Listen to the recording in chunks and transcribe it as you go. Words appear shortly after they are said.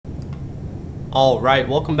Alright,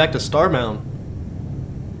 welcome back to Starbound.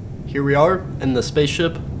 Here we are in the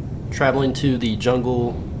spaceship traveling to the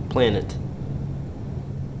jungle planet.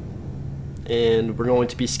 And we're going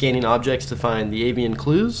to be scanning objects to find the avian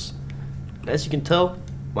clues. As you can tell,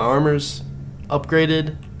 my armor's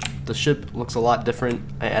upgraded. The ship looks a lot different.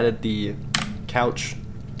 I added the couch,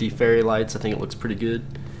 the fairy lights. I think it looks pretty good.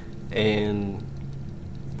 And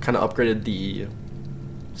kind of upgraded the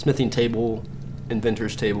smithing table,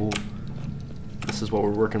 inventor's table. This is what we're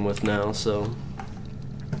working with now, so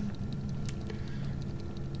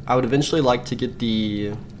I would eventually like to get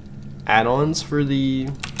the add-ons for the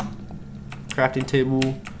crafting table.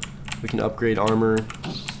 We can upgrade armor,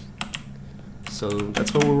 so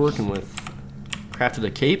that's what we're working with. Crafted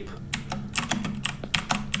a cape,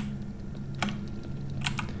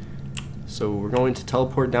 so we're going to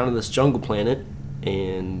teleport down to this jungle planet,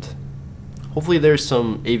 and hopefully there's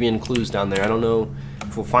some avian clues down there. I don't know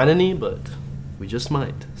if we'll find any, but we just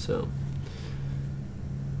might, so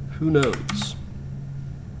who knows.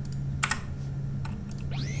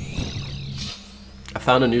 I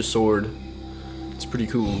found a new sword. It's pretty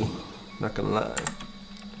cool, not gonna lie.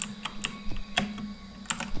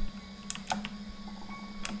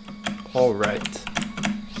 Alright.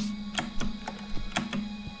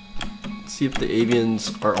 Let's see if the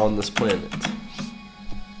avians are on this planet.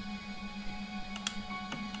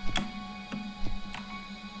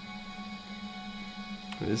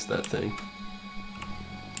 What is that thing?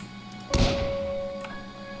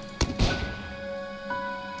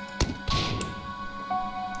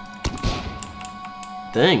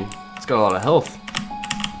 Dang, it's got a lot of health.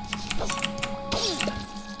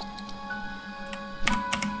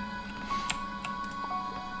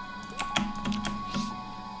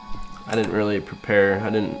 I didn't really prepare,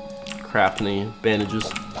 I didn't craft any bandages.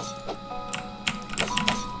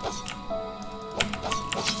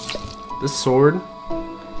 This sword,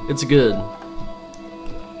 it's good.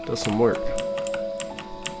 Does some work.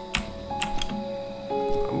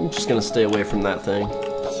 I'm just gonna stay away from that thing.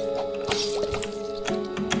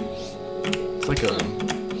 It's like a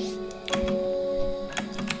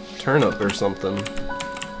turnip or something.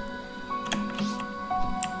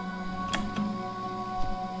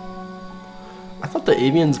 I thought the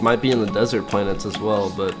avians might be in the desert planets as well,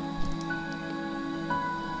 but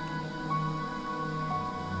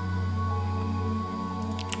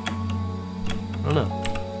I don't know.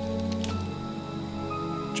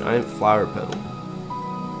 Giant flower petal.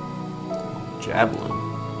 Javelin.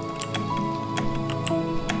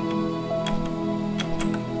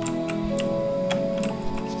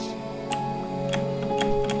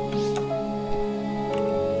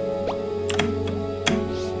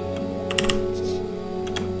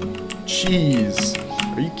 Jeez.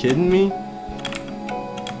 Are you kidding me?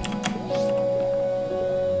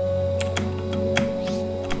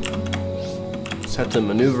 Just have to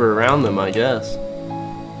maneuver around them, I guess.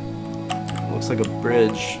 Looks like a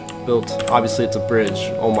bridge built. Obviously, it's a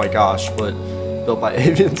bridge. Oh my gosh, but built by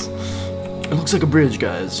avians. It looks like a bridge,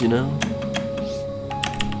 guys, you know?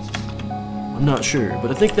 I'm not sure,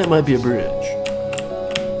 but I think that might be a bridge.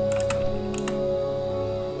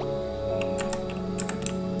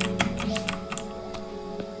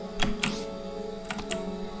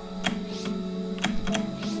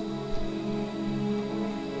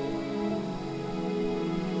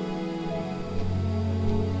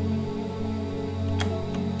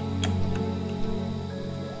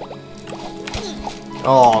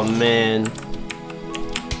 Oh man.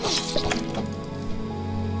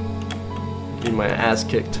 Getting my ass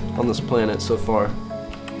kicked on this planet so far.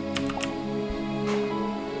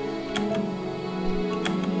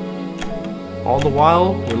 All the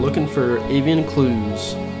while, we're looking for avian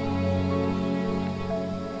clues.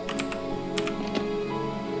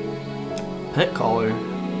 Pet collar.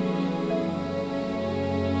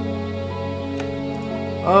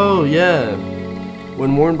 Oh yeah.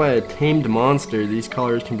 When worn by a tamed monster, these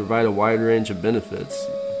collars can provide a wide range of benefits.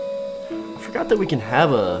 I forgot that we can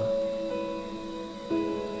have a...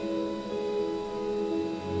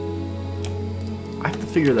 I have to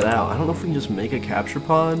figure that out. I don't know if we can just make a capture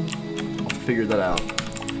pod. I'll figure that out.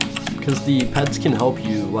 Because the pets can help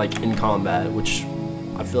you, like, in combat, which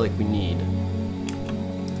I feel like we need.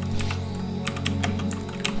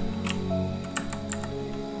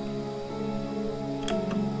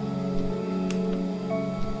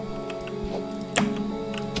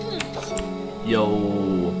 Yo,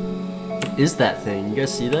 what is that thing? You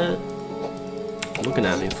guys see that? It's looking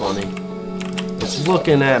at me funny. It's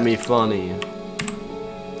looking at me funny.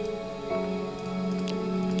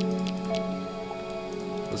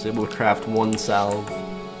 I was able to craft one salve.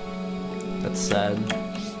 That's sad.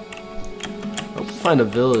 hope we find a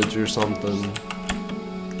village or something.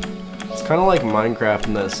 It's kind of like Minecraft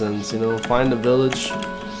in that sense, you know, find a village,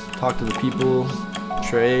 talk to the people,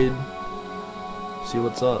 trade, see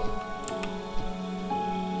what's up.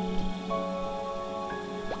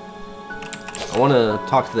 I want to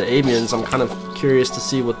talk to the Avians. I'm kind of curious to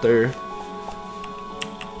see what their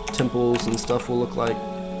temples and stuff will look like.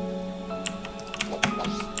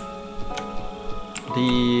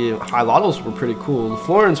 The Hylottles were pretty cool. The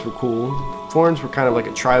Florins were cool. The Florins were kind of like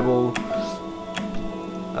a tribal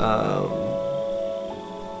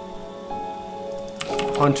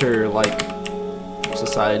hunter-like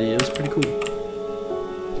society. It was pretty cool.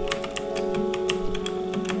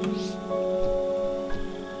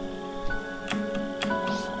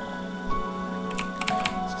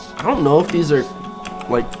 I don't know if these are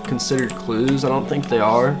like considered clues. I don't think they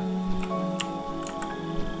are.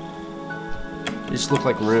 They just look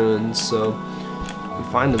like ruins, so if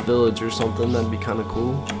we find a village or something, that'd be kind of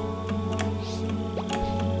cool.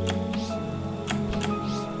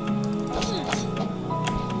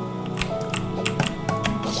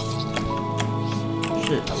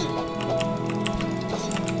 Shit.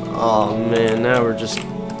 Oh man, now we're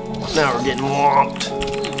getting whomped.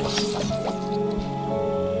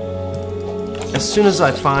 As soon as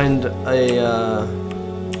I find a,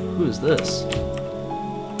 who is this?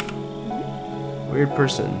 Weird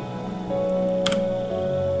person.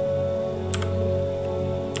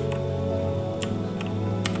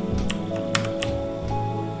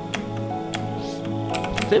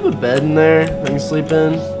 Do they have a bed in there I can sleep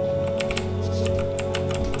in?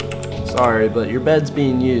 Sorry, but your bed's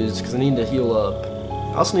being used because I need to heal up.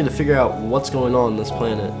 I also need to figure out what's going on this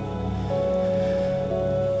planet.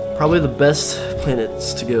 Probably the best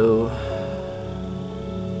planets to go.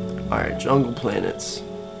 Alright, jungle planets.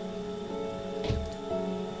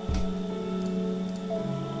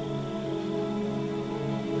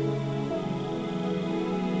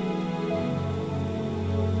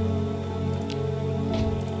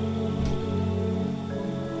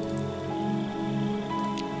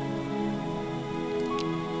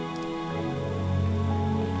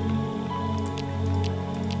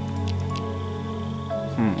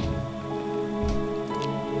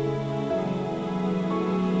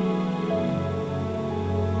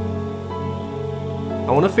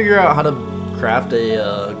 I want to figure out how to craft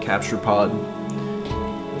a capture pod. I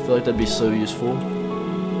feel like that'd be so useful.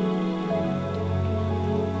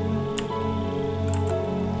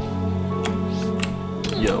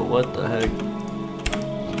 Yo, what the heck?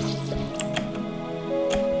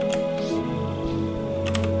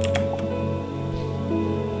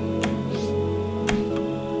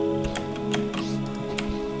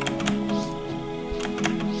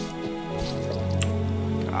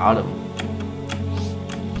 Got him.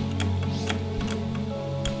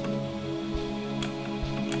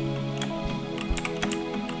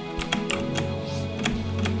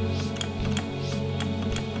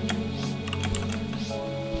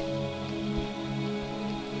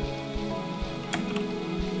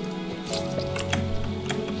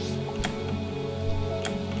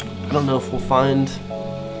 I don't know if we'll find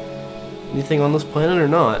anything on this planet or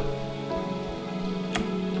not.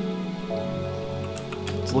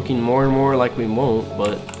 It's looking more and more like we won't,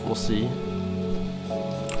 but we'll see.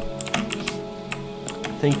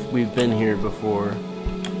 I think we've been here before.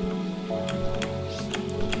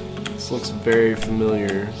 This looks very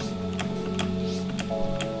familiar.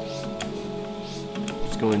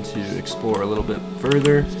 Just going to explore a little bit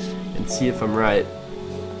further and see if I'm right.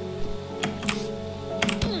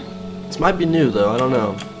 This might be new though, I don't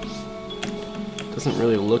know. Doesn't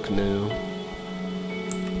really look new.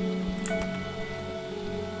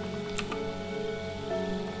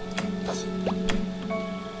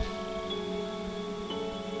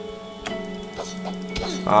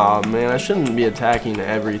 Aw, man, I shouldn't be attacking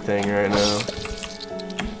everything right now.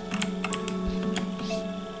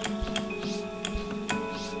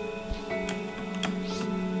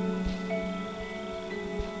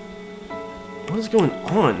 What is going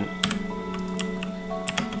on?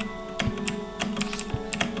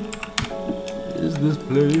 Is this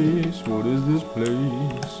place? What is this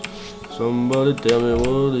place? Somebody tell me,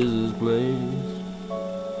 what is this place?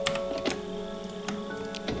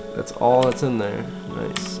 That's all that's in there.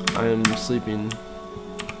 Nice. I am sleeping.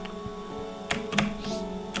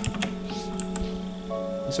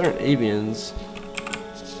 These aren't avians.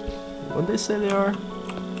 What'd they say they are?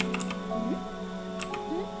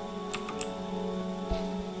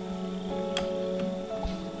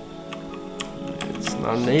 It's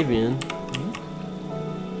not an avian.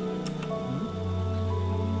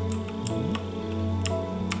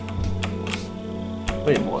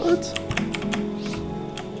 Wait, what?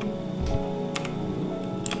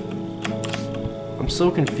 so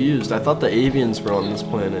confused. I thought the avians were on this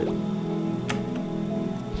planet.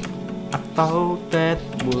 I thought that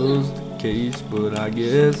was the case, but I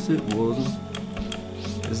guess it wasn't.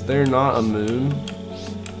 Is there not a moon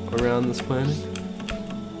around this planet?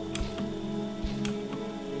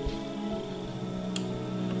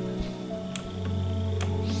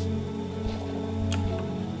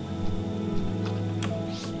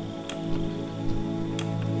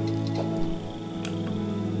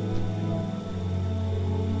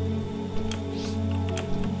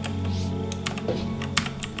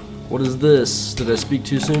 What is this? Did I speak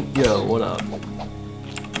too soon? Yo, what up?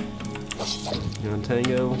 You want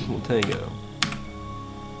tango? We'll tango.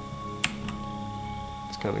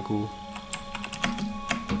 It's kind of cool.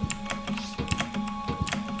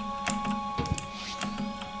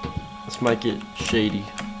 This might get shady.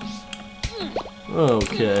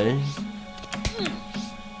 Okay.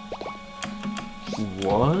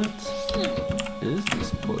 What is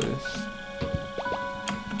this place?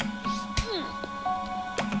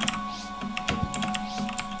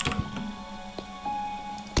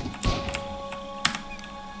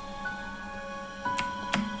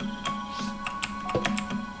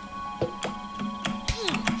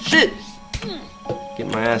 Shit! Get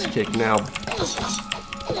my ass kicked now.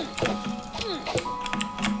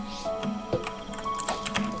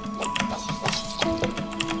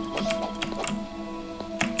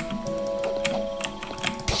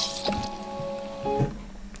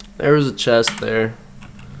 There was a chest there.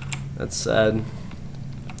 That's sad.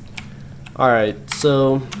 Alright,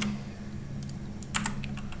 so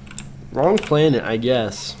wrong planet, I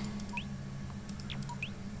guess.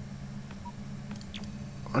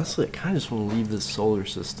 Honestly, I kind of just want to leave this solar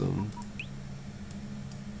system.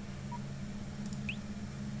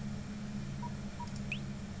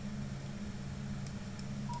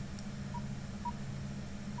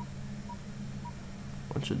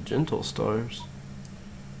 Bunch of gentle stars.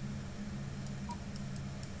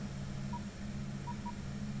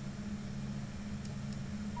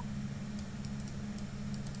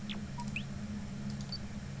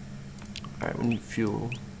 Alright, we need fuel,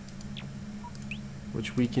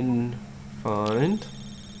 which we can find.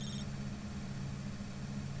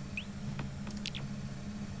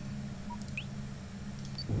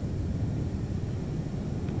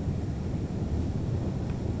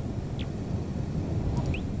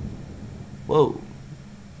 Whoa.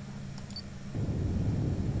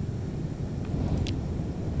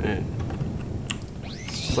 Man.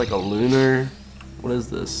 It's like a lunar. What is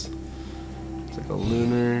this? It's like a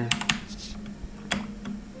lunar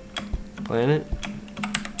planet.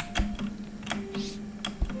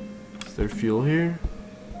 Is there fuel here?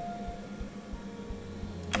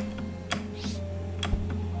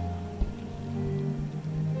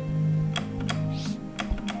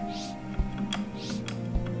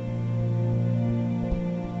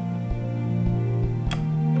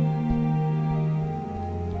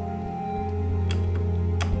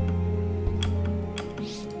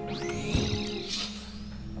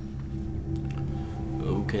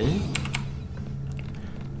 Okay.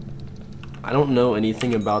 I don't know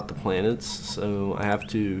anything about the planets, so I have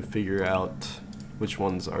to figure out which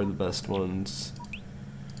ones are the best ones.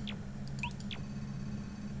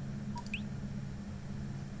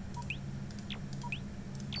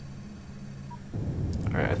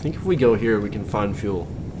 Alright, I think if we go here we can find fuel.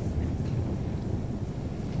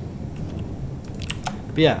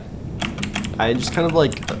 But yeah, I just kind of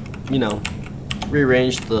like, you know,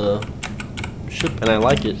 rearranged the ship and I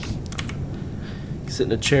like it. Sit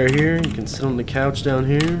in a chair here, you can sit on the couch down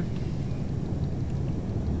here.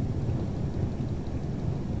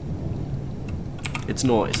 It's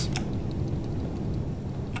noise.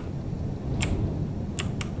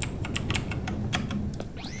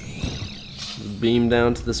 Beam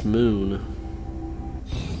down to this moon.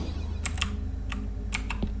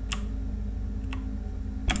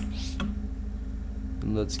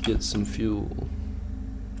 And let's get some fuel.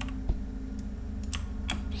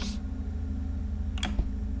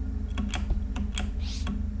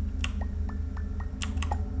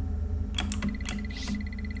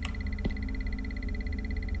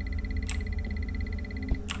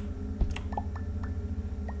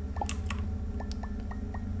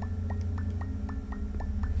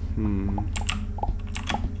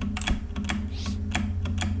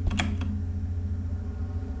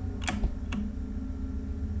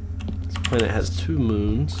 This planet has 2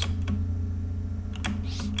 moons.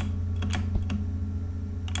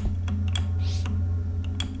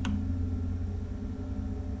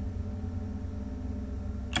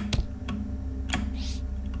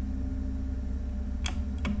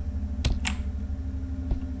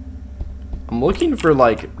 I'm looking for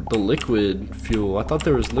like the liquid fuel. I thought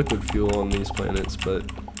there was liquid fuel on these planets, but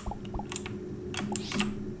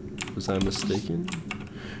was I mistaken?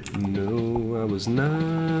 No, I was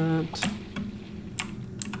not.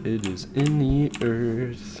 It is in the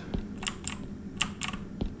earth.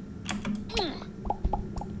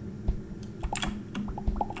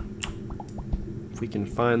 If we can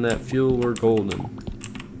find that fuel, we're golden.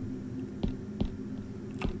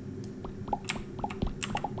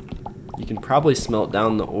 You can probably smelt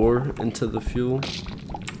down the ore into the fuel,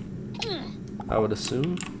 I would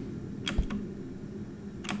assume.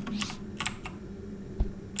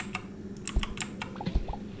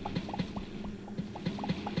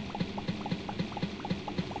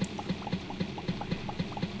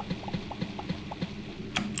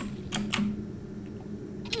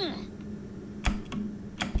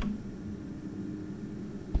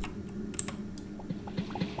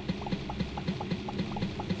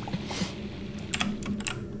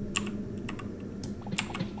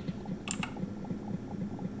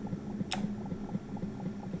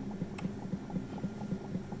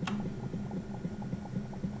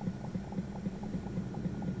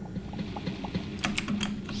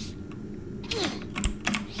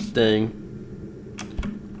 Dang.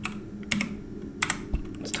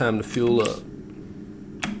 It's time to fuel up.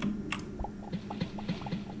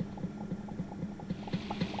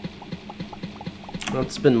 I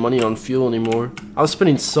don't spend money on fuel anymore. I was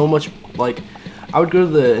spending so much, like, I would go to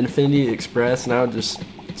the Infinity Express and I would just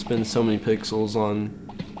spend so many pixels on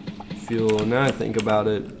fuel. And now I think about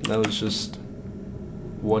it, that was just,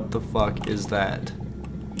 what the fuck is that?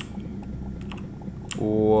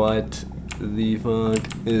 What the fuck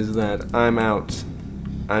is that? I'm out.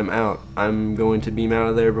 I'm out. I'm going to beam out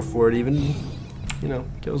of there before it even, you know,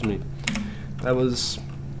 kills me. That's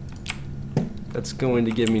going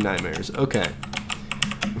to give me nightmares. Okay.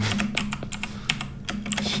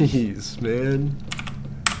 Jeez, man.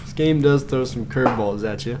 This game does throw some curveballs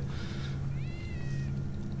at you.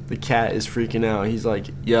 The cat is freaking out. He's like,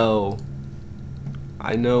 yo,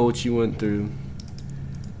 I know what you went through.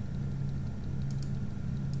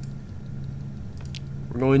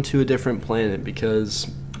 We're going to a different planet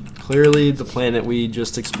because clearly the planet we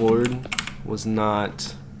just explored was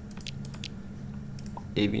not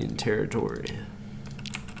avian territory.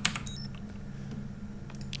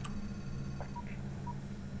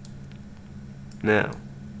 Now,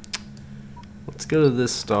 let's go to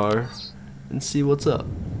this star and see what's up.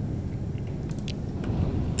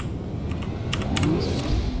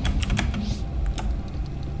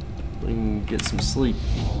 We can get some sleep.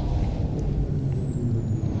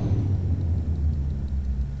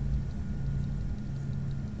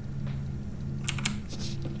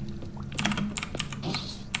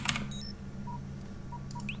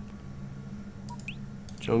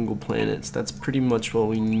 Jungle planets, that's pretty much what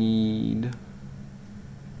we need.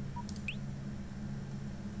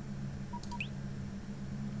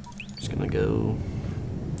 Just gonna go.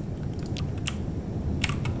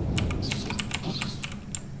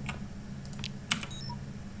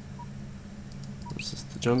 Is this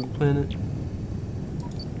the jungle planet?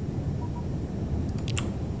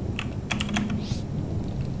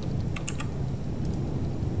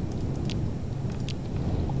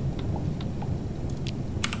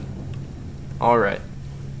 Alright.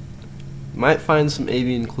 Might find some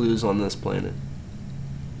avian clues on this planet.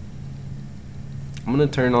 I'm gonna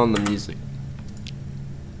turn on the music.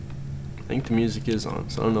 I think the music is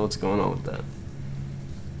on, so I don't know what's going on with that.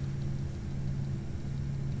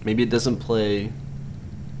 Maybe it doesn't play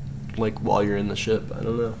like while you're in the ship. I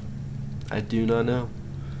don't know. I do not know.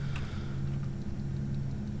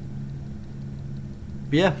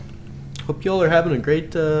 But yeah, hope y'all are having a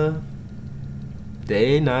great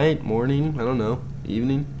day, night, morning, I don't know,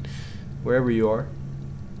 evening, wherever you are.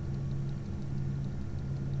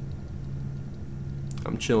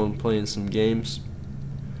 I'm chilling, playing some games.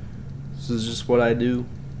 This is just what I do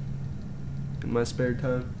in my spare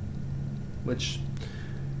time, which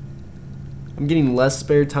I'm getting less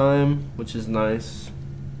spare time, which is nice.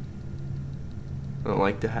 I don't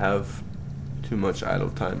like to have too much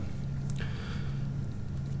idle time.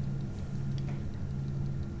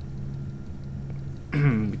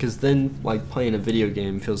 Because then, like, playing a video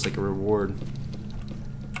game feels like a reward.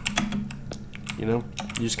 You know?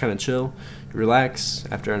 You just kind of chill, you relax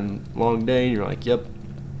after a long day, and you're like, yep,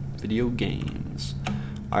 video games.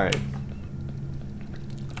 Alright.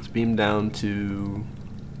 Let's beam down to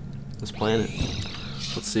this planet.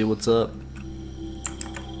 Let's see what's up.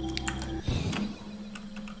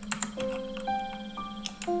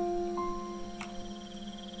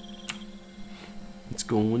 What's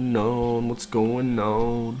going on? What's going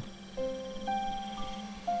on?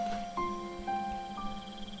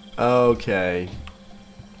 Okay.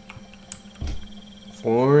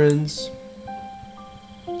 Florence.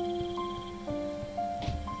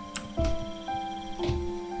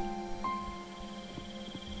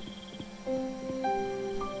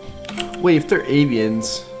 Wait, if they're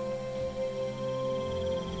avians,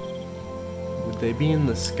 would they be in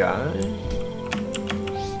the sky?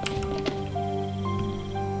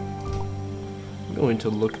 I'm going to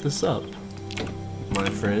look this up, my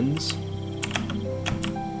friends.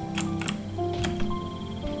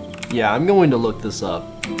 Yeah, I'm going to look this up.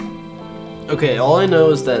 Okay, all I know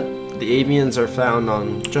is that the avians are found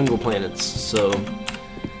on jungle planets, so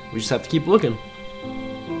we just have to keep looking.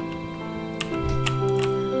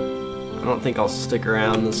 I don't think I'll stick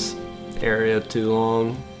around this area too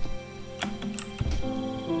long.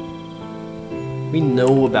 We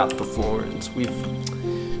know about the Florins. We've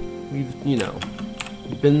you know,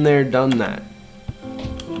 been there, done that.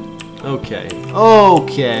 Okay.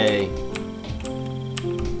 Okay.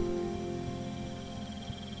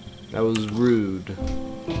 That was rude.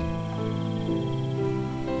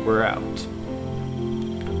 We're out.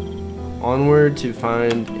 Onward to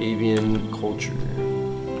find avian culture.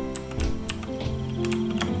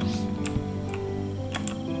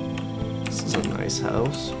 This is a nice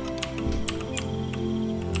house.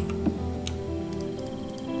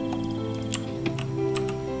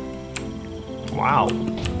 Wow.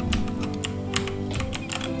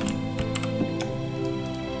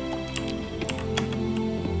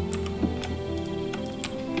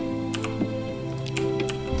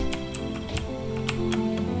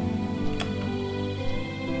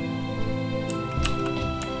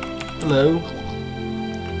 Hello.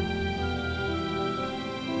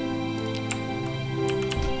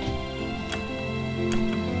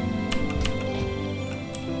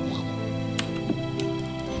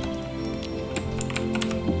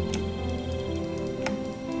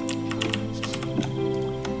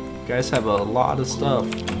 You guys have a lot of stuff.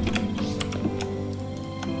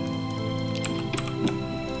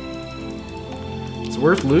 It's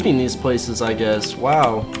worth looting these places, I guess.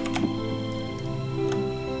 Wow.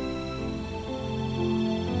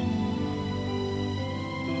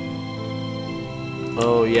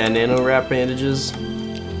 Oh yeah, nano wrap bandages.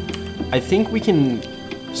 I think we can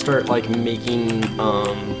start like making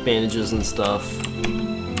bandages and stuff.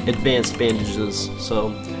 Advanced bandages. So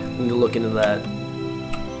we need to look into that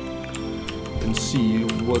and see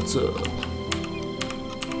what's up.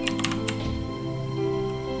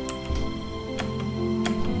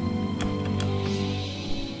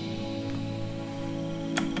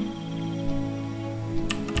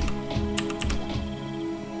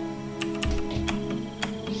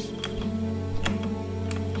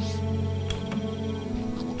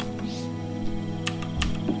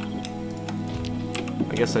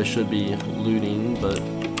 I guess I should be looting, but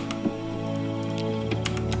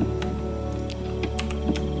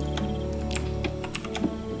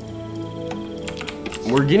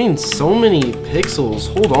we're getting so many pixels.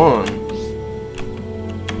 Hold on.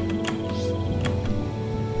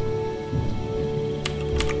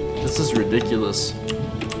 This is ridiculous.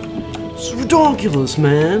 It's ridiculous,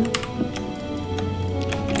 man.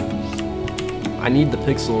 I need the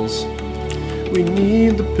pixels. We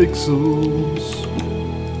need the pixels.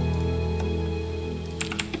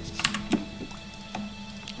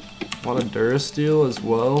 A lot of Durasteel as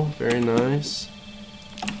well. Very nice.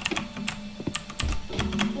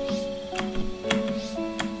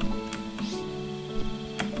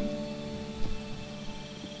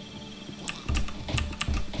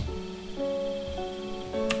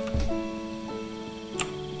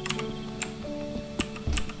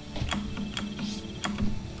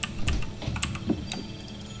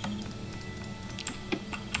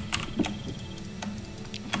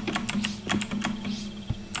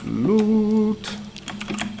 Loot.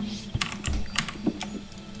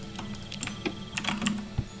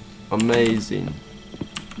 Amazing.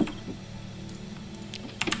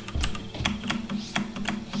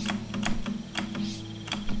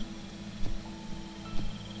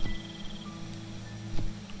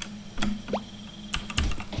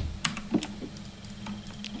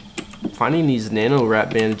 Finding these nano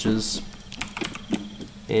wrap bandages,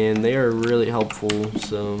 and they are really helpful.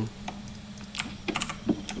 So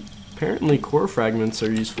apparently core fragments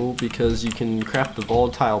are useful because you can craft the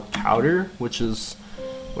volatile powder, which is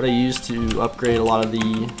what I use to upgrade a lot of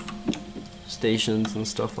the stations and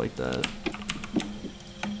stuff like that.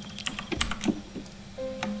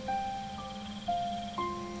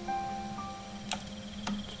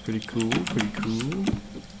 It's pretty cool, pretty cool.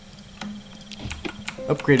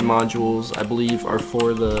 Upgrade modules, I believe, are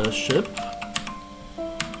for the ship.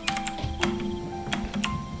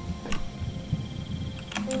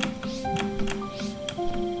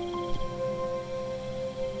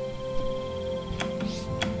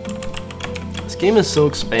 game is so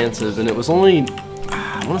expansive, and it was only,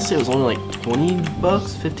 I want to say it was only like 20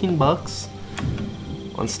 bucks, 15 bucks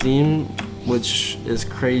on Steam, which is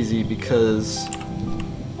crazy because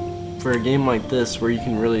for a game like this where you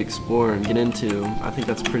can really explore and get into, I think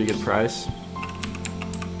that's a pretty good price.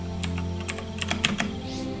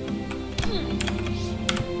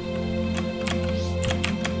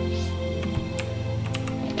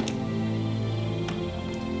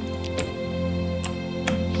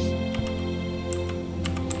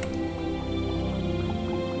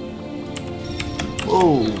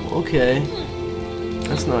 Oh, okay.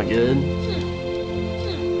 That's not good.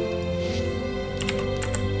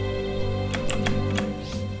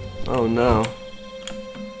 Oh no.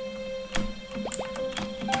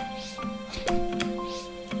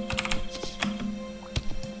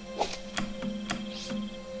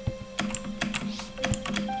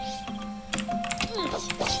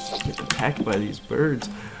 Get attacked by these birds.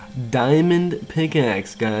 Diamond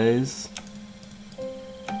pickaxe, guys.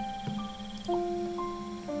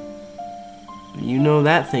 You know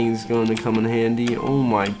that thing's going to come in handy. Oh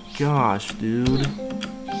my gosh, dude.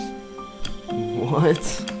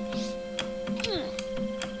 What?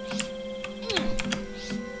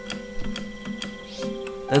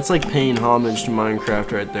 That's like paying homage to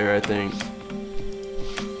Minecraft right there, I think.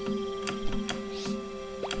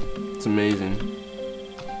 It's amazing.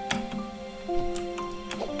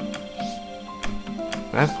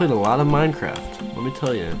 I've played a lot of Minecraft, let me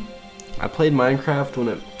tell you. I played Minecraft when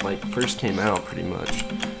it like first came out, pretty much.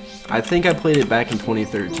 I think I played it back in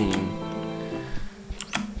 2013.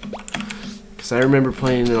 Cause I remember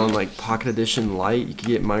playing it on like Pocket Edition Lite. You could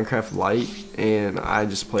get Minecraft Lite, and I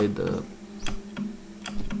just played the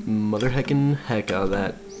mother heckin' heck out of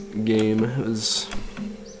that game. It was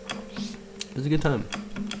a good time.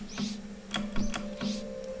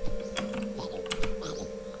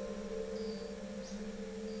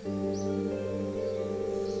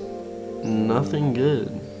 Nothing good.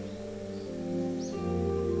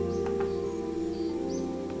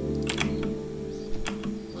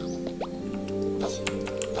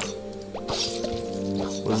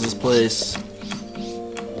 What is this place?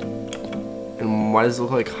 And why does it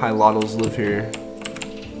look like Hylottles live here?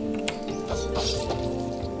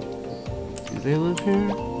 Do they live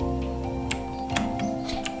here?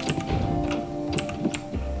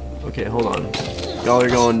 Okay, hold on. Y'all are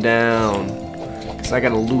going down. I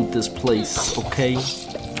gotta loot this place, okay?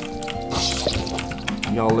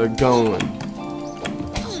 Y'all are going.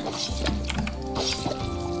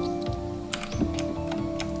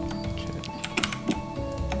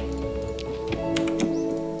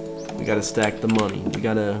 Okay. We gotta stack the money. We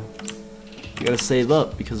gotta save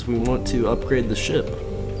up because we want to upgrade the ship.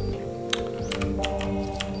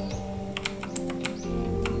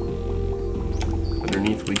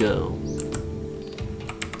 Underneath we go.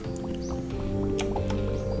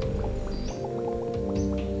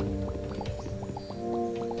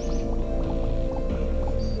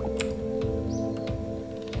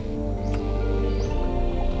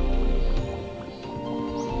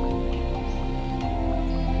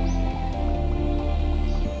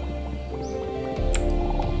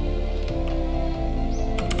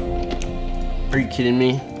 Are you kidding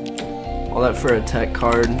me? All that for a tech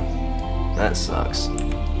card? That sucks.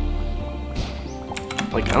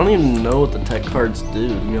 Like, I don't even know what the tech cards do,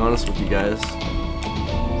 to be honest with you guys.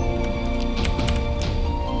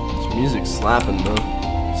 This music's slapping though.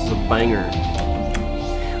 This is a banger.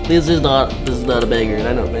 This is not a banger, and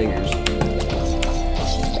I know bangers.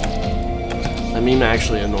 That meme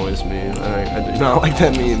actually annoys me. I do not like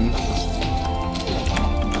that meme.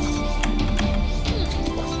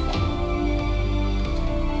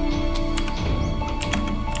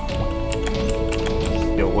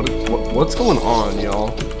 What's going on, y'all?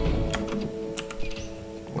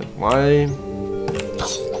 Like, why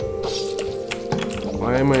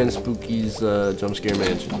am I in Spooky's jump scare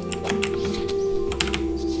mansion?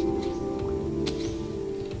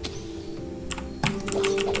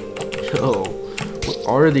 Yo, what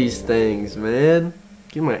are these things, man?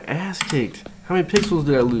 Get my ass kicked. How many pixels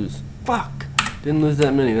did I lose? Fuck! Didn't lose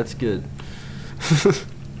that many, that's good.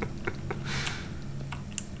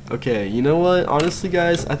 Okay, you know what? Honestly,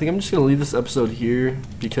 guys, I think I'm just gonna leave this episode here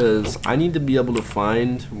because I need to be able to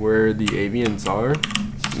find where the Avians are.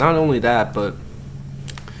 Not only that, but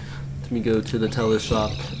let me go to the teller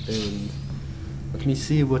shop and let me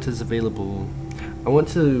see what is available. I want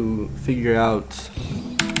to figure out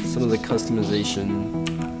some of the customization.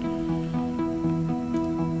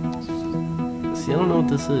 See, I don't know what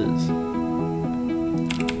this is.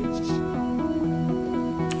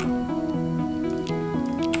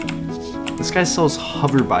 This guy sells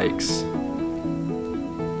hover bikes.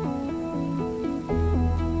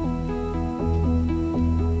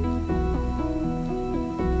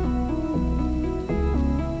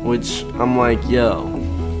 which I'm like, yo,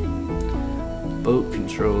 boat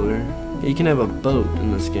controller. You can have a boat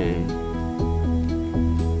in this game.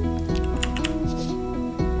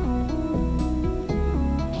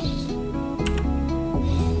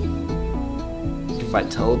 You can fight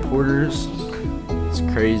teleporters. It's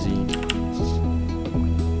crazy.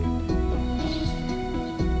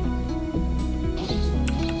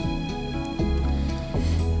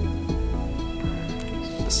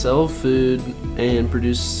 Sell food and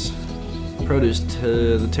produce produce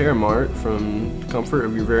to the Terra Mart from the comfort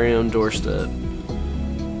of your very own doorstep.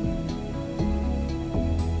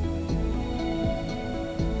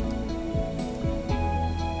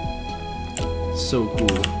 So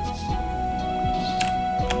cool.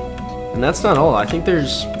 And that's not all. I think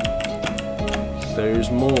there's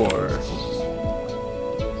more.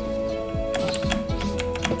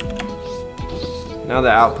 Now the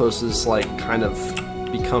outpost is like kind of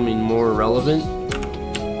becoming more relevant.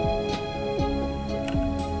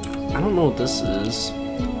 I don't know what this is.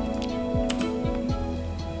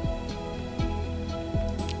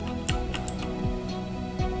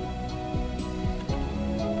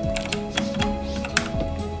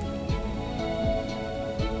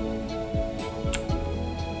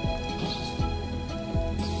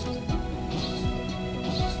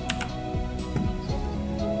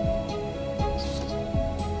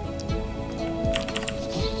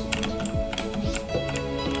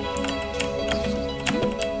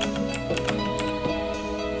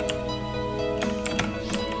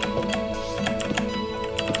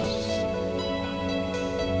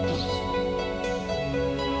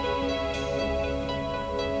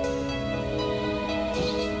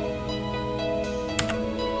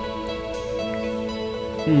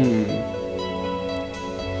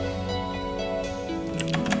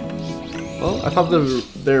 Well, I thought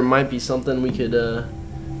there might be something we could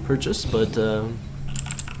purchase, but I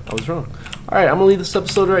was wrong. Alright, I'm going to leave this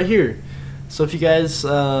episode right here. So if you guys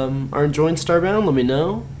are enjoying Starbound, let me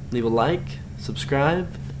know. Leave a like,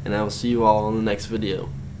 subscribe, and I will see you all in the next video.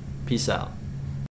 Peace out.